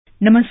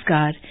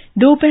नमस्कार।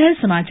 दोपहर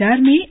समाचार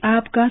में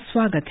आपका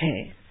स्वागत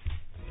है।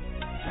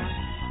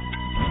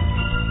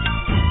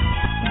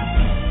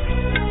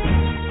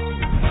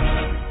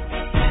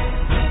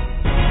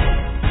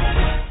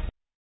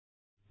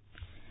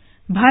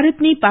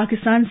 भारत ने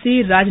पाकिस्तान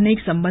से राजनयिक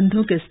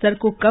संबंधों के स्तर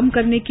को कम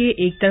करने के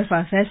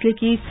एकतरफा फैसले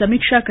की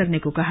समीक्षा करने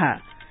को कहा।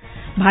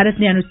 भारत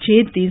ने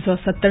अनुच्छेद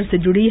 370 से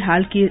जुड़ी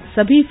हाल के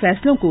सभी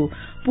फैसलों को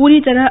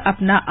पूरी तरह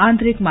अपना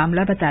आंतरिक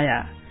मामला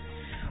बताया।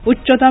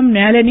 उच्चतम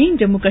न्यायालय ने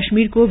जम्मू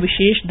कश्मीर को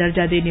विशेष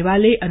दर्जा देने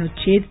वाले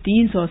अनुच्छेद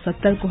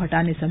 370 को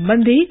हटाने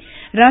संबंधी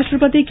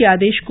राष्ट्रपति के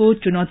आदेश को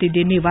चुनौती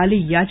देने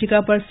वाली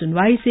याचिका पर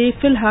सुनवाई से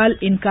फिलहाल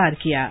इनकार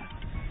किया।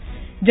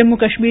 जम्मू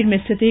कश्मीर में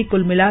स्थिति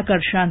कुल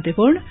मिलाकर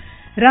शांतिपूर्ण।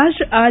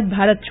 राष्ट्र आज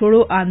भारत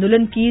छोड़ो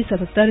आंदोलन की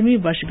 77वीं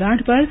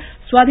वर्षगांठ पर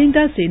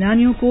स्वाधीनता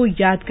सेनानियों को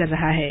याद कर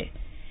रहा है।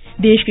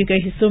 देश के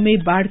कई हिस्सों में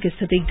बाढ़ की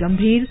स्थिति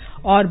गंभीर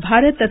और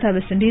भारत तथा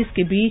वेस्टइंडीज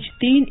के बीच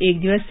 3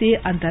 एकदिवसीय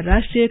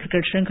अंतर्राष्ट्रीय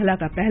क्रिकेट श्रृंखला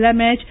का पहला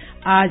मैच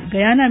आज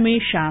गयाना में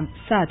शाम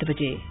 7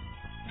 बजे।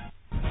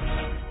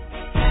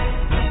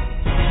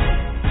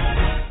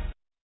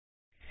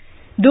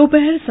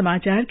 दोपहर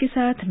समाचार के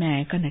साथ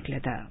मैं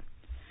कनकलता।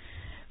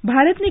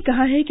 भारत ने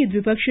कहा है कि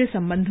द्विपक्षीय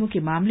संबंधों के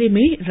मामले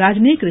में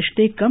राजनयिक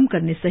रिश्ते कम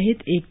करने सहित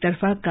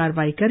एकतरफा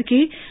कार्रवाई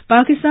करके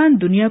पाकिस्तान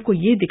दुनिया को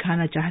ये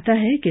दिखाना चाहता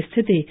है कि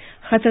स्थिति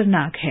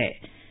खतरनाक है।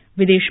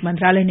 विदेश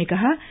मंत्रालय ने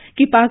कहा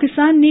कि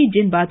पाकिस्तान ने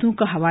जिन बातों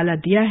का हवाला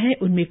दिया है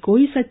उनमें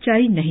कोई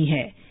सच्चाई नहीं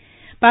है।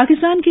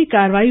 पाकिस्तान की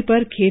कार्रवाई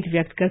पर खेद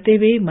व्यक्त करते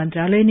हुए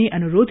मंत्रालय ने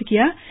अनुरोध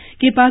किया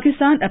कि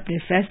पाकिस्तान अपने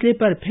फैसले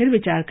पर फिर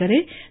विचार करे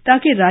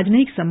ताकि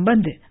राजनयिक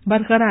संबंध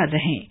बरकरार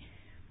रहें।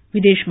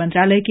 विदेश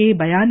मंत्रालय के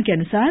बयान के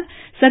अनुसार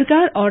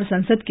सरकार और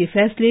संसद के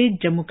फैसले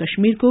जम्मू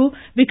कश्मीर को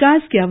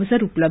विकास के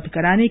अवसर उपलब्ध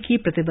कराने की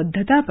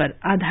प्रतिबद्धता पर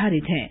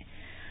आधारित हैं।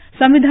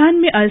 संविधान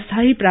में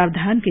अस्थायी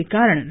प्रावधान के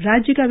कारण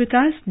राज्य का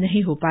विकास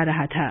नहीं हो पा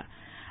रहा था।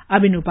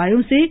 अब इन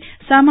उपायों से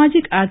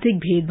सामाजिक आर्थिक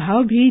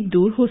भेदभाव भी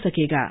दूर हो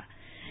सकेगा।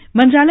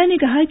 मंत्रालय ने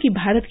कहा कि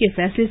भारत के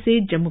फैसले से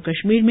जम्मू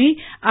कश्मीर में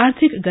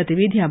आर्थिक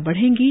गतिविधियां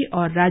बढ़ेंगी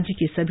और राज्य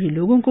के सभी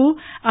लोगों को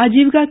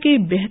आजीविका के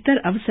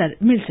बेहतर अवसर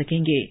मिल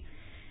सकेंगे।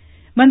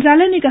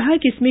 मंत्रालय ने कहा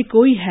कि इसमें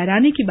कोई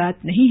हैरानी की बात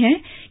नहीं है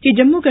कि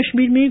जम्मू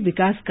कश्मीर में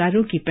विकास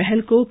कार्यों की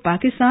पहल को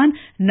पाकिस्तान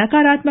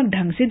नकारात्मक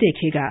ढंग से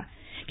देखेगा,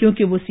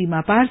 क्योंकि वो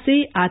सीमापार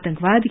से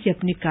आतंकवाद की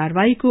अपनी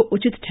कार्रवाई को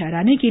उचित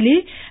ठहराने के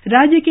लिए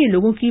राज्य के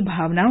लोगों की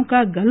भावनाओं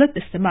का गलत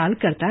इस्तेमाल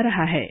करता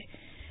रहा है।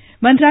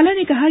 मंत्रालय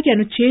ने कहा कि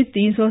अनुच्छेद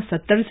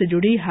 370 से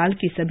जुड़ी हाल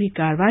की सभी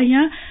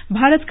कार्रवाइयां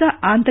भारत का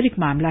आंतरिक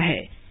मामला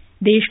है।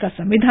 देश का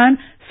संविधान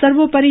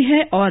सर्वोपरि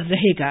है और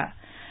रहेगा।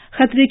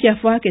 खतरे की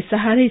अफवाह के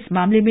सहारे इस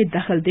मामले में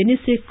दखल देने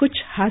से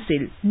कुछ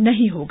हासिल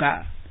नहीं होगा।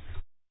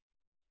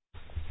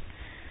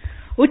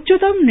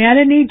 उच्चतम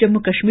न्यायालय ने जम्मू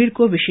कश्मीर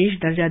को विशेष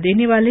दर्जा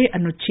देने वाले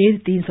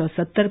अनुच्छेद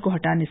 370 को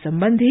हटाने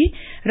संबंधी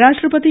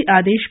राष्ट्रपति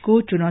आदेश को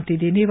चुनौती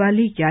देने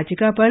वाली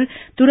याचिका पर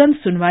तुरंत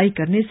सुनवाई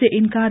करने से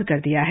इनकार कर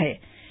दिया है।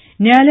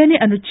 न्यायालय ने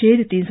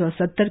अनुच्छेद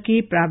 370 के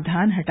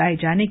प्रावधान हटाए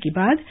जाने के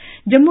बाद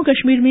जम्मू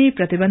कश्मीर में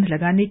प्रतिबंध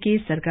लगाने के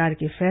सरकार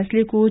के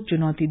फैसले को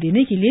चुनौती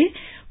देने के लिए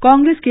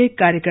कांग्रेस के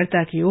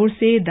कार्यकर्ता की ओर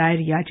से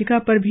दायर याचिका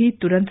पर भी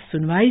तुरंत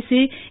सुनवाई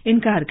से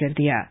इनकार कर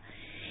दिया।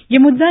 यह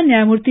मुद्दा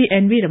न्यायमूर्ति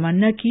एनवी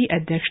रमन्ना की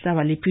अध्यक्षता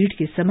वाली पीठ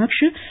के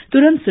समक्ष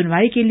तुरंत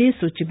सुनवाई के लिए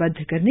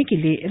सूचीबद्ध करने के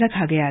लिए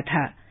रखा गया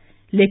था,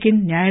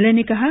 लेकिन न्यायालय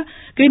ने कहा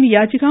कि इन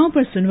याचिकाओं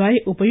पर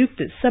सुनवाई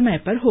उपयुक्त समय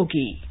पर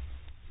होगी।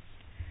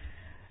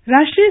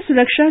 राष्ट्रीय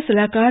सुरक्षा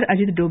सलाहकार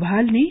अजित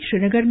डोभाल ने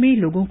श्रीनगर में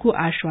लोगों को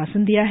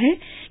आश्वासन दिया है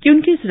कि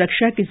उनकी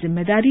सुरक्षा की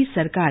जिम्मेदारी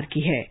सरकार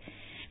की है।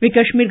 वे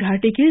कश्मीर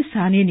घाटी के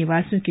स्थानीय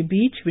निवासियों के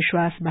बीच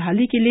विश्वास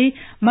बहाली के लिए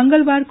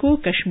मंगलवार को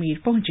कश्मीर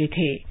पहुंचे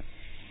थे।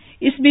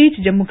 इस बीच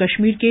जम्मू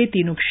कश्मीर के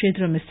तीनों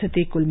क्षेत्रों में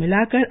स्थिति कुल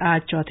मिलाकर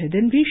आज चौथे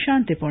दिन भी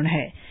शांतिपूर्ण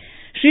है।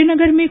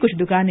 श्रीनगर में कुछ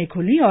दुकानें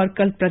खुली और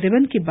कल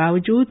प्रतिबंध के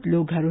बावजूद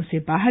लोग घरों से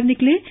बाहर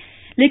निकले,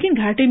 लेकिन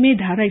घाटी में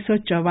धारा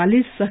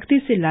 144 सख्ती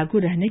से लागू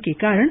रहने के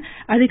कारण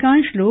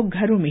अधिकांश लोग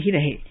घरों में ही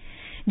रहे।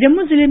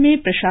 जम्मू जिले में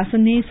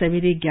प्रशासन ने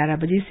सवेरे 11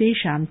 बजे से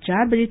शाम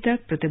 4 बजे तक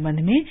प्रतिबंध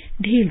में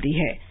ढील दी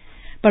है।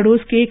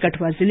 पड़ोस के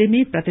कठुआ जिले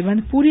में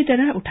प्रतिबंध पूरी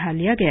तरह उठा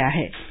लिया गया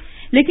है,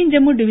 लेकिन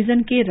जम्मू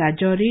डिवीजन के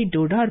राजौरी,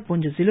 डोडा और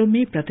पुंछ जिलों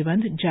में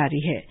प्रतिबंध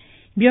जारी है।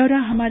 ब्यौरा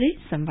हमारे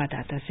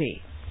संवाददाता से।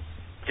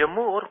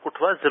 जम्मू और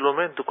कठुआ जिलों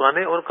में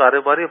दुकानें और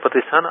कारोबारी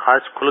प्रतिष्ठान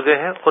आज खुल गए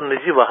हैं और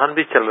निजी वाहन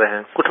भी चल रहे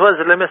हैं। कठुआ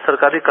जिले में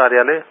सरकारी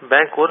कार्यालय,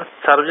 बैंक और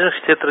सार्वजनिक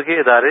क्षेत्र के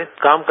इदारे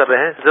काम कर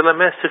रहे हैं। जिले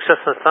में शिक्षा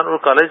संस्थान और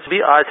कॉलेज भी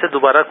आज से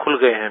दोबारा खुल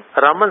गए हैं।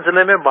 रामबन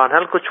जिले में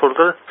बानहल को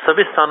छोड़कर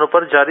सभी स्थानों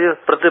पर जारी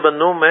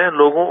प्रतिबंधों में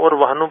लोगों और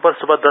वाहनों पर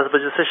सुबह 10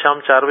 बजे से शाम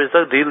 4 बजे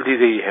तक ढील दी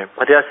गई है।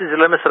 रियासी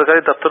जिले में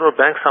सरकारी दफ्तर और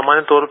बैंक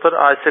सामान्य तौर पर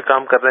आज से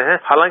काम कर रहे हैं।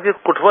 हालांकि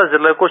कठुआ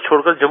जिले को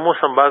छोड़कर जम्मू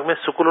संभाग में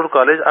स्कूल और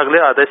कॉलेज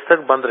अगले आदेश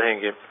तक बंद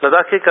रहेंगे।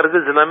 लद्दाख के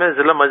करगिल जिला में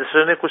जिला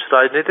मजिस्ट्रेट ने कुछ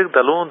राजनीतिक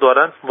दलों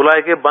द्वारा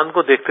बुलाए गए बंद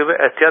को देखते हुए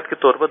एहतियात के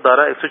तौर पर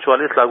धारा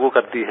 144 लागू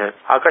कर दी है।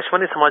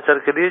 आकाशवाणी समाचार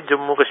के लिए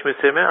जम्मू कश्मीर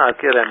से मैं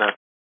आके रहना।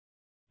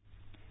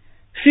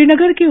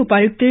 श्रीनगर के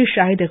उपायुक्त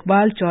शाहिद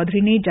इकबाल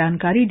चौधरी ने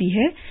जानकारी दी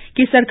है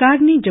कि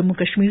सरकार ने जम्मू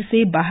कश्मीर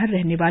से बाहर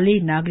रहने वाले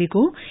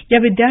नागरिकों या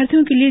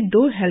विद्यार्थियों के लिए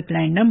 2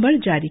 हेल्पलाइन नंबर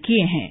जारी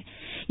किए हैं।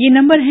 ये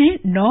नंबर हैं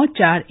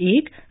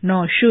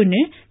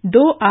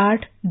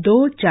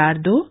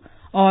 94190282242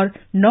 और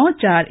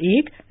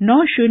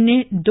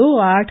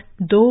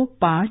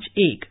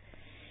 94190282251।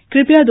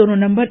 कृपया दोनों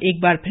नंबर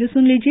एक बार फिर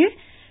सुन लीजिए,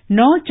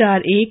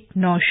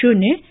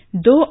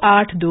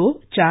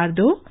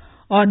 94190282242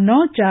 और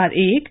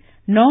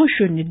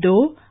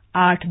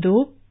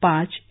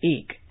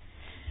 94190282251।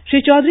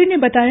 श्री चौधरी ने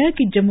बताया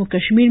कि जम्मू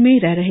कश्मीर में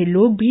रह रहे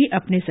लोग भी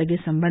अपने सगे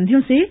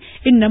संबंधियों से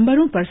इन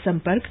नंबरों पर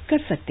संपर्क कर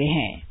सकते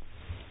हैं।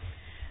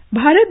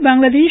 भारत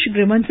बांग्लादेश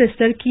गृहमंत्री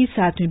स्तर की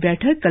 7वीं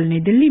बैठक कल नई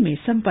दिल्ली में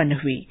संपन्न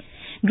हुई।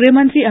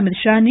 गृहमंत्री अमित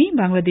शाह ने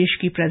बांग्लादेश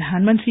की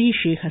प्रधानमंत्री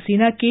शेख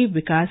हसीना के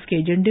विकास के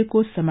एजेंडे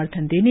को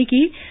समर्थन देने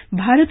की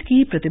भारत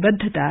की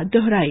प्रतिबद्धता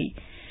दोहराई।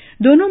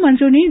 दोनों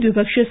मंत्रियों ने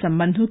द्विपक्षीय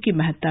संबंधों की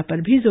महत्ता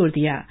पर भी जोर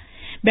दिया।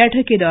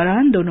 बैठक के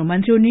दौरान दोनों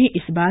मंत्रियों ने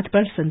इस बात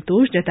पर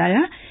संतोष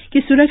जताया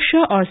कि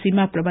सुरक्षा और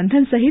सीमा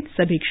प्रबंधन सहित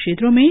सभी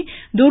क्षेत्रों में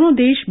दोनों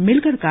देश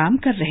मिलकर काम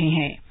कर रहे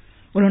हैं।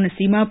 उन्होंने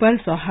सीमा पर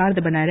सौहार्द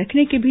बनाए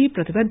रखने की भी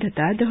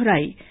प्रतिबद्धता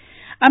दोहराई।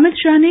 अमित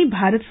शाह ने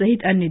भारत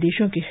सहित अन्य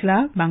देशों के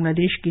खिलाफ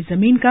बांग्लादेश की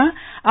जमीन का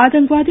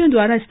आतंकवादियों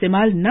द्वारा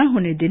इस्तेमाल न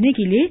होने देने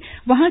के लिए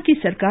वहां की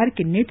सरकार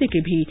के नीति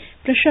की भी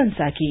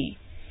प्रशंसा की।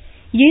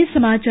 ये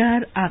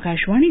समाचार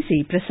आकाशवाणी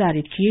से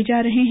प्रसारित किए जा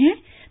रहे हैं।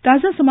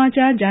 ताजा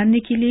समाचार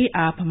जानने के लिए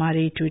आप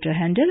हमारे Twitter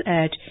handle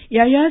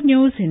 @AIR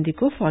News Hindi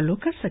को फॉलो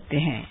कर सकते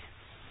हैं।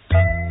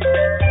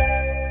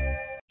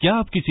 क्या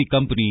आप किसी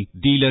कंपनी,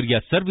 डीलर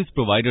या सर्विस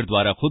प्रोवाइडर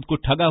द्वारा खुद को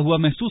ठगा हुआ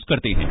महसूस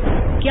करते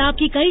हैं? क्या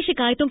आपकी कई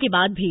शिकायतों के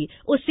बाद भी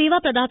उस सेवा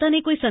प्रदाता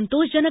ने कोई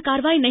संतोषजनक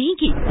कार्रवाई नहीं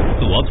की?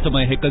 तो अब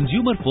समय है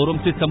कंज्यूमर फोरम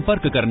से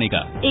संपर्क करने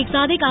का। एक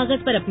सादे कागज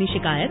पर अपनी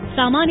शिकायत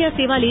सामान या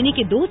सेवा लेने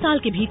के 2 साल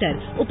के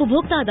भीतर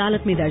उपभोक्ता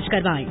अदालत में दर्ज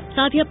करवाएं।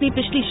 साथ ही अपनी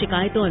पिछली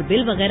शिकायतों और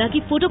बिल वगैरह की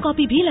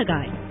फोटोकॉपी भी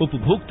लगाएं।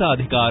 उपभोक्ता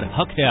अधिकार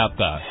हक है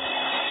आपका।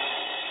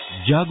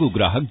 जागो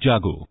ग्राहक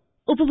जागो।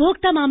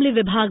 उपभोक्ता मामले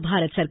विभाग,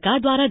 भारत सरकार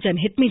द्वारा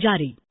जनहित में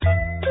जारी।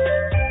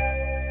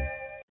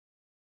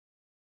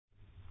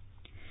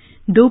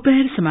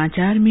 दोपहर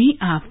समाचार में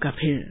आपका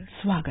फिर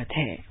स्वागत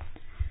है।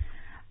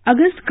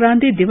 अगस्त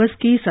क्रांति दिवस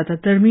की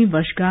 77वीं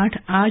वर्षगांठ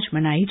आज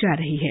मनाई जा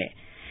रही है।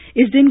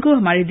 इस दिन को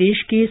हमारे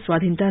देश के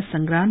स्वाधीनता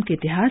संग्राम के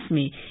इतिहास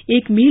में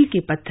एक मील के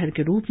पत्थर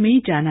के रूप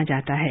में जाना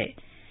जाता है।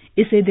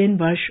 इसी दिन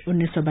वर्ष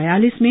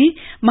 1942 में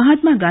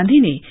महात्मा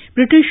गांधी ने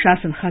ब्रिटिश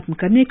शासन खत्म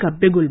करने का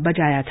बिगुल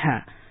बजाया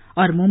था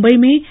और मुंबई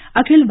में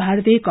अखिल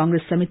भारतीय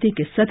कांग्रेस समिति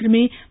के सत्र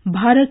में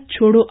भारत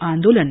छोड़ो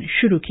आंदोलन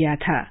शुरू किया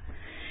था।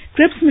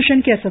 क्रिप्स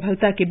मिशन की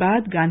असफलता के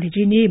बाद गांधी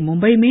जी ने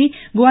मुंबई में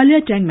ग्वालियर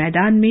टैंक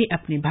मैदान में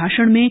अपने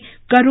भाषण में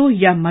करो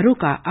या मरो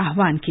का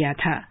आह्वान किया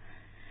था।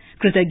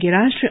 कृतज्ञ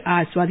राष्ट्र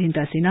आज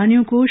स्वाधीनता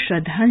सेनानियों को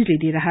श्रद्धांजलि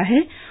दे रहा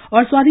है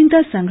और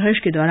स्वाधीनता संघर्ष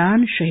के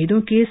दौरान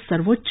शहीदों के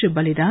सर्वोच्च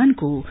बलिदान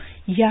को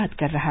याद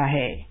कर रहा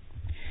है।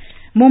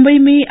 मुंबई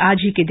में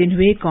आज ही के दिन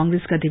हुए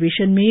कांग्रेस का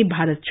अधिवेशन में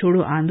भारत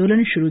छोड़ो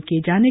आंदोलन शुरू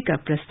किए जाने का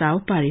प्रस्ताव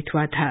पारित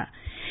हुआ था।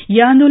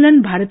 यह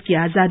आंदोलन भारत की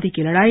आजादी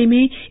की लड़ाई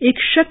में एक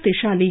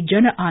शक्तिशाली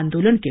जन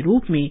आंदोलन के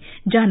रूप में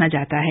जाना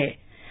जाता है।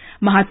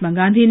 महात्मा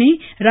गांधी ने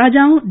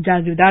राजाओं,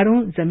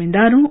 जागीरदारों,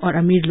 जमींदारों और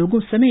अमीर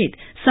लोगों समेत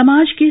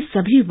समाज के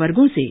सभी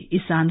वर्गों से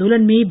इस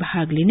आंदोलन में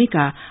भाग लेने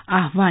का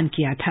आह्वान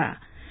किया था।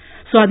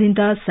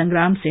 स्वाधीनता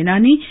संग्राम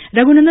सेनानी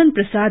रघुनंदन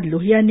प्रसाद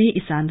लोहिया ने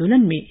इस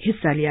आंदोलन में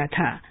हिस्सा लिया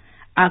था।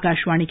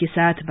 आकाशवाणी के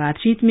साथ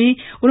बातचीत में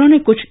उन्होंने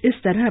कुछ इस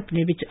तरह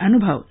अपने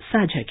अनुभव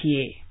साझा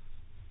किए।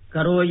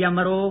 करो या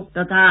मरो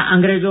तथा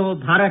अंग्रेजों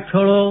भारत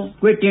छोड़ो,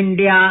 क्विट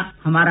इंडिया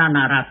हमारा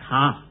नारा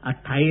था।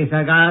 28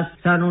 अगस्त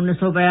सन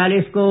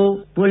 1942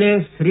 को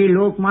पुलिस श्री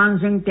लोकमान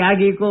सिंह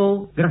त्यागी को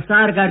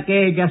गिरफ्तार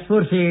करके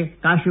जसपुर से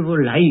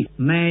काशीपुर लाई।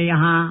 मैं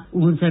यहाँ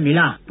उनसे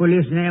मिला।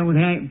 पुलिस ने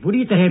उन्हें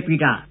बुरी तरह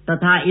पीटा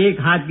तथा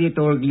एक हाथ भी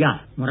तोड़ दिया।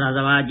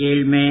 मुरादाबाद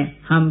जेल में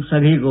हम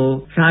सभी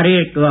को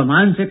शारीरिक व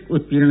मानसिक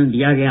उत्पीड़न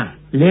दिया गया,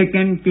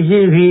 लेकिन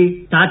किसी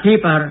भी साथी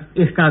पर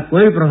इसका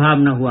कोई प्रभाव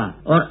न हुआ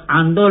और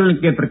आंदोलन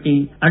के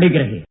प्रति अडिग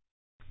रहे।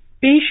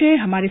 पेश है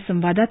हमारे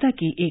संवाददाता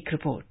की एक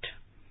रिपोर्ट।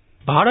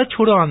 भारत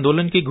छोड़ो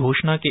आंदोलन की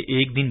घोषणा के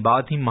एक दिन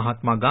बाद ही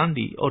महात्मा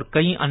गांधी और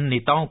कई अन्य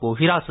नेताओं को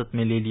हिरासत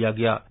में ले लिया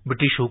गया।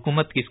 ब्रिटिश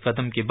हुकूमत के इस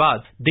कदम के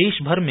बाद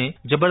देश भर में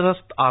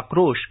जबरदस्त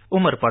आक्रोश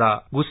उमड़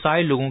पड़ा।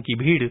 गुस्साए लोगों की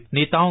भीड़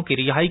नेताओं की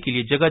रिहाई के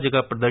लिए जगह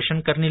जगह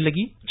प्रदर्शन करने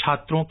लगी।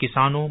 छात्रों,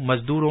 किसानों,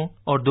 मजदूरों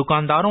और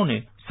दुकानदारों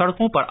ने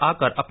सड़कों पर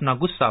आकर अपना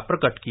गुस्सा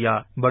प्रकट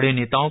किया। बड़े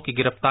नेताओं की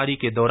गिरफ्तारी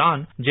के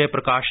दौरान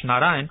जयप्रकाश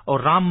नारायण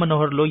और राम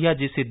मनोहर लोहिया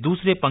जैसे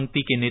दूसरे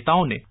पंक्ति के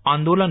नेताओं ने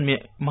आंदोलन में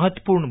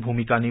महत्वपूर्ण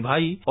भूमिका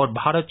निभाई और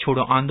भारत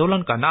छोड़ो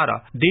आंदोलन का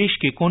नारा देश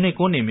के कोने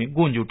कोने में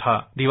गूंज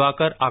उठा।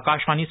 दिवाकर,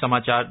 आकाशवाणी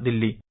समाचार,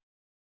 दिल्ली।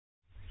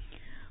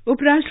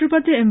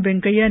 उपराष्ट्रपति एम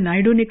वेंकैया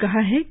नायडू ने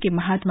कहा है कि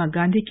महात्मा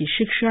गांधी की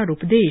शिक्षा और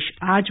उपदेश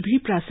आज भी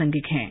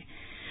प्रासंगिक हैं।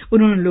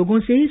 उन्होंने लोगों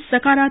से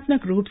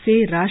सकारात्मक रूप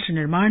से राष्ट्र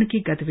निर्माण की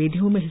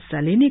गतिविधियों में हिस्सा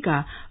लेने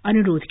का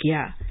अनुरोध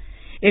किया।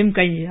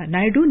 वेंकैया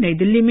नायडू नई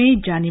दिल्ली में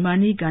जानी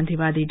मानी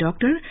गांधीवादी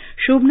डॉक्टर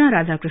शोभना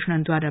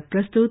राधाकृष्णन द्वारा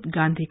प्रस्तुत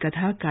गांधी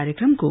कथा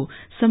कार्यक्रम को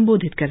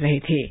संबोधित कर रहे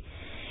थे।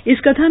 इस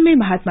कथा में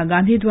महात्मा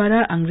गांधी द्वारा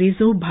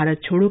अंग्रेजों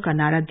भारत छोड़ो का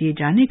नारा दिए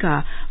जाने का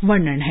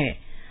वर्णन है।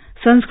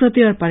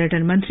 संस्कृति और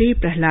पर्यटन मंत्री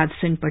प्रहलाद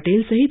सिंह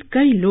पटेल सहित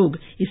कई लोग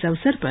इस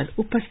अवसर पर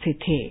उपस्थित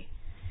थे।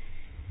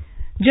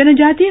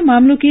 जनजातीय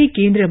मामलों के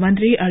केंद्रीय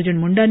मंत्री अर्जुन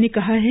मुंडा ने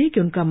कहा है कि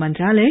उनका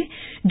मंत्रालय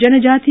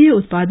जनजातीय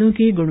उत्पादों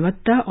की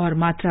गुणवत्ता और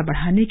मात्रा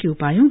बढ़ाने के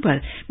उपायों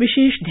पर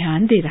विशेष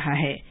ध्यान दे रहा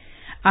है।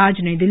 आज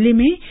नई दिल्ली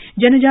में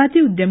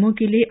जनजातीय उद्यमों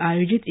के लिए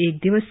आयोजित एक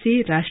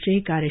दिवसीय राष्ट्रीय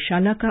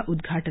कार्यशाला का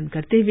उद्घाटन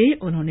करते हुए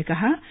उन्होंने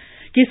कहा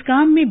कि इस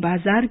काम में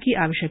बाजार की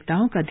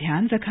आवश्यकताओं का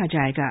ध्यान रखा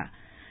जाएगा।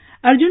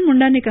 अर्जुन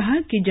मुंडा ने कहा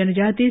कि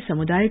जनजातीय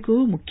समुदाय को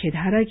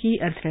मुख्यधारा की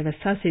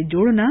अर्थव्यवस्था से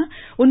जोड़ना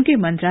उनके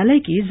मंत्रालय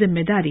की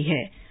जिम्मेदारी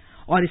है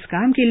और इस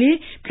काम के लिए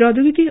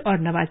प्रौद्योगिकी और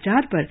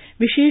नवाचार पर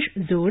विशेष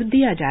जोर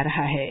दिया जा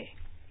रहा है।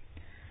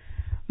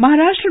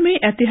 महाराष्ट्र में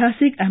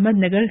ऐतिहासिक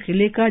अहमदनगर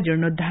किले का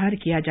जीर्णोद्धार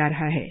किया जा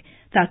रहा है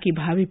ताकि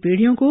भावी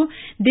पीढ़ियों को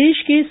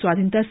देश के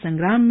स्वाधीनता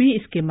संग्राम में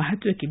इसके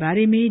महत्व के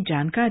बारे में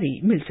जानकारी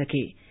मिल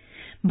सके।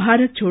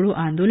 भारत छोड़ो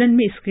आंदोलन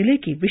में इस किले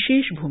की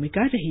विशेष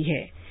भूमिका रही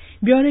है।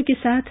 ब्यौरे के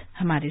साथ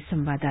हमारे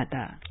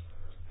संवाददाता।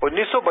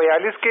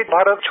 1942 के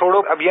भारत छोड़ो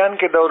अभियान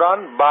के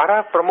दौरान 12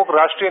 प्रमुख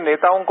राष्ट्रीय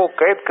नेताओं को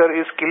कैद कर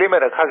इस किले में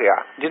रखा गया,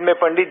 जिनमें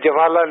पंडित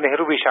जवाहरलाल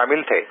नेहरू भी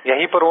शामिल थे।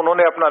 यहीं पर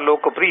उन्होंने अपना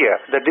लोकप्रिय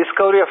द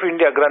डिस्कवरी ऑफ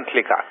इंडिया ग्रंथ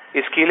लिखा।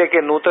 इस किले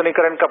के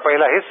नूतनीकरण का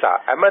पहला हिस्सा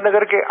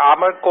अहमदनगर के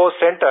आर्मर्ड कोर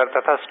सेंटर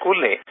तथा स्कूल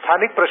ने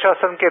स्थानिक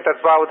प्रशासन के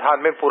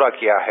तत्वावधान में पूरा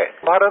किया है।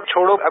 भारत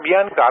छोड़ो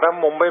अभियान का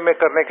आरंभ मुंबई में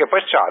करने के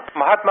पश्चात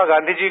महात्मा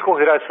गांधी जी को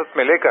हिरासत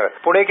में लेकर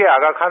पुणे के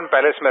आगा खान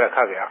पैलेस में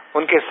रखा गया।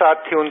 उनके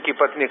साथ थी उनकी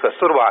पत्नी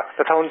कस्तूरबा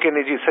तथा उनके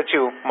निजी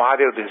सचिव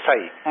महादेव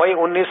देसाई। मई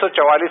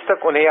 1944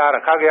 तक उन्हें यहाँ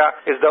रखा गया।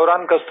 इस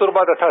दौरान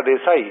कस्तूरबा तथा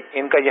देसाई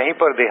इनका यहीं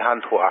पर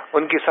देहांत हुआ।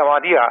 उनकी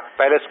समाधियां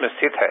पैलेस में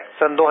स्थित है।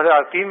 सन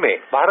 2003 में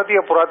भारतीय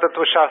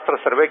पुरातत्व शास्त्र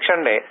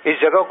सर्वेक्षण ने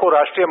इस जगह को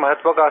राष्ट्रीय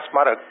महत्व का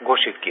स्मारक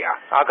घोषित किया।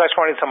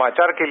 आकाशवाणी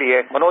समाचार के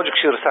लिए मनोज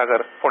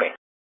क्षीरसागर, पुणे।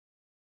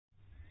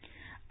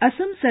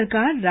 असम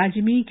सरकार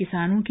राज्य में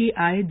किसानों की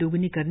आय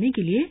दोगुनी करने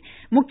के लिए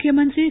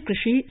मुख्यमंत्री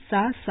कृषि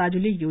सात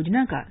साजुली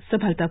योजना का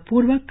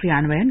सफलतापूर्वक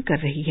क्रियान्वयन कर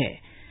रही है।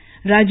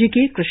 राज्य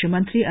के कृषि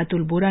मंत्री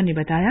अतुल बोरा ने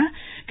बताया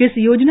कि इस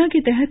योजना के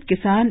तहत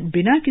किसान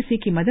बिना किसी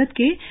की मदद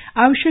के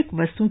आवश्यक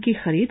वस्तुओं की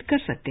खरीद कर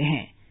सकते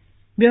हैं।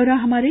 ब्यौरा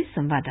हमारे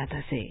संवाददाता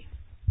से।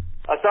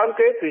 असम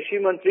के कृषि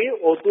मंत्री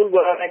अतुल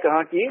बोरा ने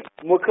कहा कि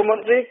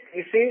मुख्यमंत्री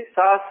कृषि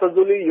सात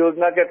सजुली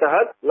योजना के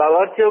तहत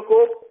लाभार्थियों को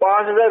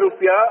 5,000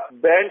 रुपया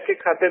बैंक के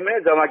खाते में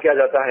जमा किया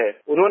जाता है।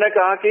 उन्होंने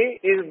कहा कि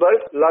इस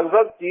वर्ष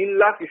लगभग 3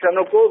 लाख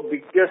किसानों को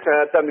वित्तीय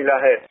सहायता मिला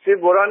है। श्री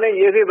बोरा ने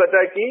ये भी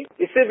बताया कि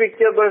इसी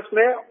वित्तीय वर्ष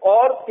में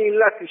और 3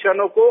 लाख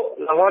किसानों को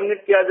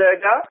लाभान्वित किया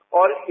जाएगा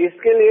और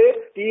इसके लिए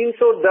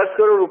 310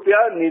 करोड़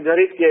रुपया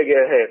निर्धारित किए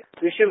गए हैं।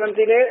 कृषि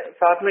मंत्री ने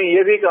साथ में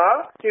ये भी कहा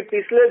कि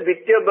पिछले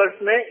वित्तीय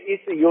वर्ष में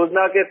इस योजना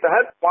के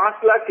तहत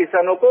 5 लाख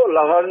किसानों को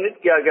लाभान्वित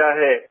किया गया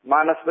है।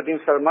 मानस प्रतिम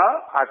शर्मा,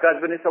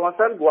 आकाशवाणी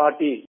समाचार,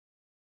 गुवाहाटी।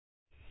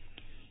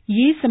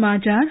 ये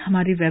समाचार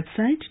हमारी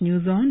वेबसाइट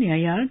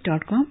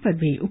newsonair.com पर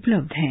भी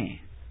उपलब्ध हैं।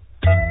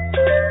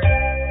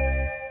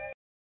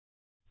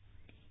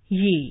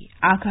 ये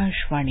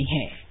आकाशवाणी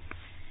है।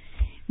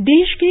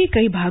 देश के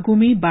कई भागों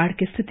में बाढ़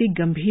की स्थिति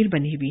गंभीर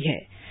बनी हुई है।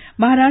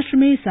 महाराष्ट्र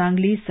में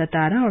सांगली,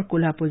 सतारा और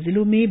कोल्हापुर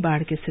जिलों में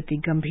बाढ़ की स्थिति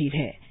गंभीर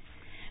है।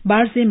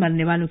 बाढ़ से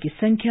मरने वालों की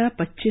संख्या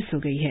 25 हो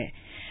गई है।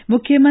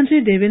 मुख्यमंत्री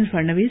देवेंद्र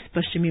फडणवीस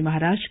पश्चिमी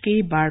महाराष्ट्र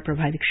के बाढ़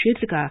प्रभावित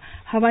क्षेत्र का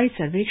हवाई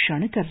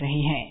सर्वेक्षण कर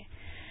रहे हैं।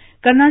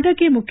 कर्नाटक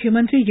के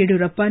मुख्यमंत्री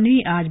येडियुरप्पा ने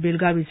आज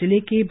बेलगावी जिले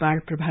के बाढ़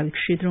प्रभावित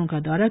क्षेत्रों का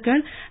दौरा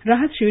कर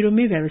राहत शिविरों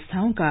में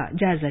व्यवस्थाओं का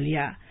जायजा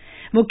लिया।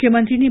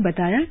 मुख्यमंत्री ने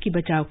बताया कि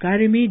बचाव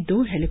कार्य में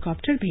 2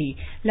 हेलीकॉप्टर भी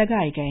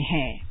लगाए गए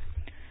हैं।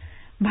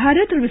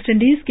 भारत और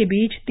वेस्टइंडीज के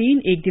बीच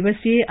 3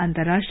 एकदिवसीय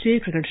अंतर्राष्ट्रीय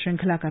क्रिकेट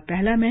श्रृंखला का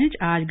पहला मैच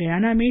आज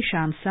गयाना में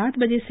शाम 7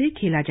 बजे से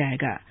खेला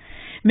जाएगा।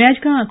 मैच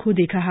का आंखों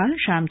देखा हाल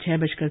शाम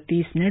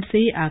 6:30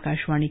 से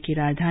आकाशवाणी की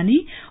राजधानी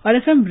और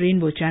FM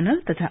रेनबो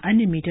चैनल तथा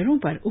अन्य मीटरों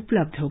पर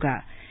उपलब्ध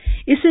होगा।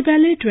 इससे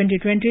पहले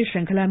 2020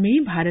 श्रृंखला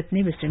में भारत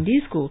ने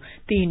वेस्टइंडीज को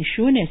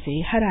 3-0 से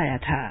हराया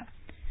था।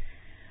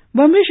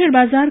 बॉम्बे शेयर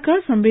बाजार का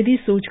संवेदी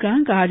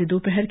सूचकांक आज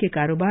दोपहर के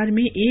कारोबार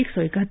में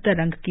 171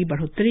 अंक की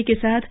बढ़ोतरी के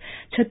साथ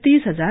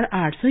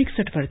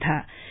 36,861 पर था।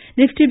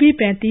 निफ्टी भी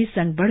 35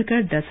 अंक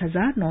बढ़कर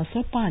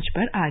 10,905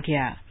 पर आ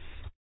गया।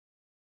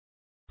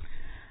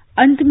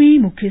 अंत में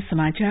मुख्य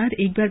समाचार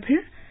एक बार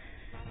फिर।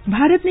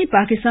 भारत ने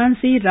पाकिस्तान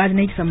से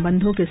राजनयिक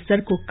संबंधों के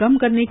स्तर को कम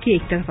करने के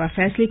एकतरफा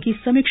फैसले की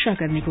समीक्षा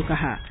करने को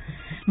कहा।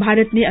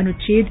 भारत ने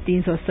अनुच्छेद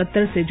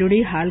 370 से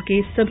जुड़े हाल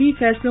के सभी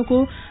फैसलों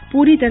को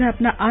पूरी तरह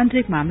अपना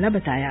आंतरिक मामला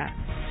बताया।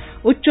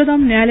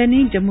 उच्चतम न्यायालय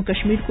ने जम्मू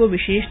कश्मीर को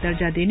विशेष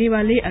दर्जा देने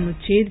वाले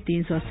अनुच्छेद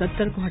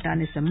 370 को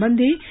हटाने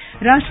संबंधी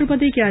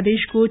राष्ट्रपति के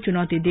आदेश को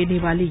चुनौती देने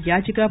वाली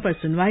याचिका पर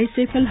सुनवाई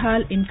से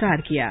फिलहाल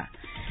इनकार किया।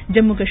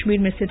 जम्मू कश्मीर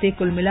में स्थिति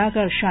कुल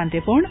मिलाकर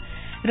शांतिपूर्ण।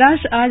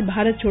 राष्ट्र आज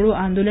भारत छोड़ो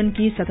आंदोलन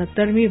की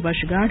 77वीं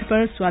वर्षगांठ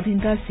पर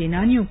स्वाधीनता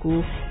सेनानियों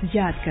को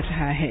याद कर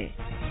रहा है।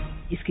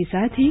 इसके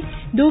साथ ही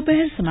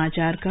दोपहर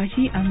समाचार का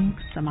ये अंक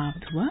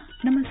समाप्त हुआ।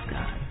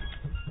 नमस्कार।